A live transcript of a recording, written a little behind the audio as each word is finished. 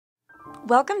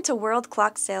Welcome to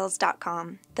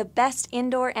WorldClockSales.com, the best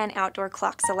indoor and outdoor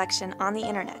clock selection on the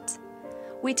internet.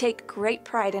 We take great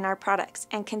pride in our products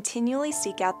and continually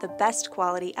seek out the best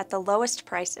quality at the lowest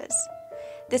prices.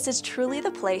 This is truly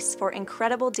the place for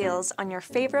incredible deals on your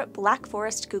favorite Black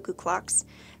Forest cuckoo clocks,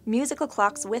 musical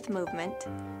clocks with movement,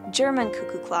 German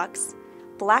cuckoo clocks,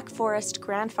 Black Forest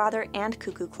grandfather and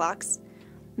cuckoo clocks,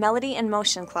 melody and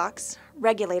motion clocks,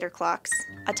 regulator clocks,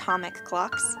 atomic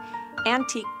clocks,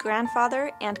 antique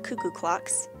grandfather and cuckoo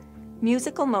clocks,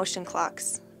 musical motion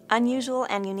clocks, unusual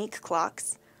and unique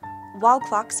clocks, wall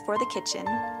clocks for the kitchen,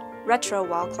 retro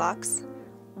wall clocks,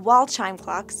 wall chime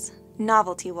clocks,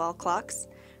 novelty wall clocks,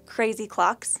 crazy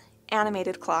clocks,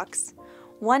 animated clocks,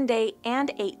 1-day and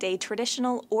 8-day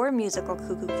traditional or musical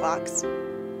cuckoo clocks,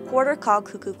 quarter call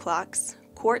cuckoo clocks,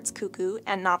 quartz cuckoo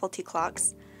and novelty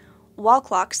clocks, wall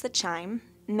clocks that chime,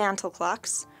 mantel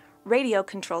clocks,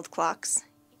 radio-controlled clocks,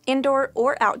 indoor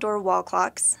or outdoor wall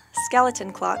clocks,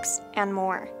 skeleton clocks, and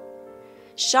more.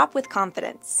 Shop with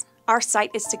confidence. Our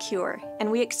site is secure,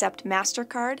 and we accept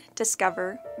MasterCard,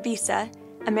 Discover, Visa,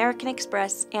 American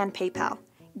Express, and PayPal.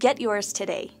 Get yours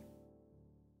today.